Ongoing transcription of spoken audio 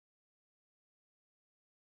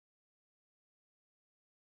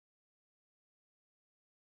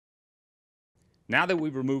Now that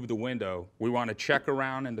we've removed the window, we want to check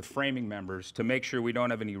around in the framing members to make sure we don't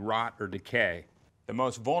have any rot or decay. The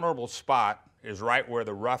most vulnerable spot is right where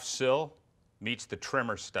the rough sill meets the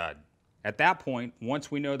trimmer stud. At that point,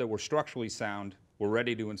 once we know that we're structurally sound, we're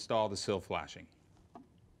ready to install the sill flashing.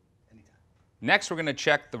 Anytime. Next, we're going to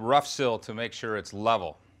check the rough sill to make sure it's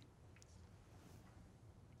level.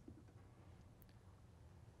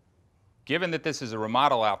 Given that this is a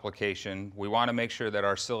remodel application, we want to make sure that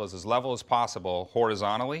our sill is as level as possible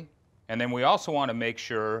horizontally, and then we also want to make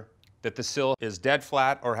sure that the sill is dead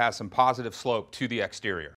flat or has some positive slope to the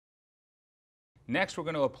exterior. Next, we're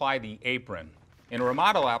going to apply the apron. In a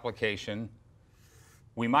remodel application,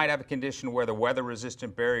 we might have a condition where the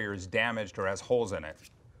weather-resistant barrier is damaged or has holes in it.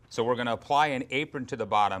 So we're going to apply an apron to the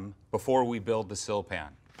bottom before we build the sill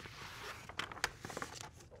pan.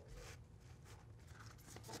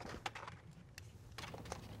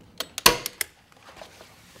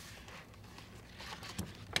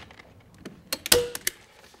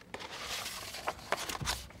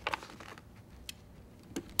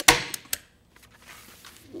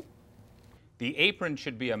 The apron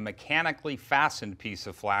should be a mechanically fastened piece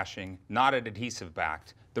of flashing, not an adhesive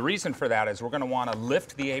backed. The reason for that is we're going to want to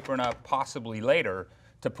lift the apron up possibly later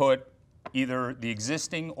to put either the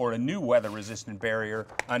existing or a new weather-resistant barrier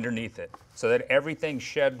underneath it so that everything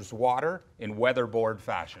sheds water in weatherboard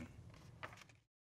fashion.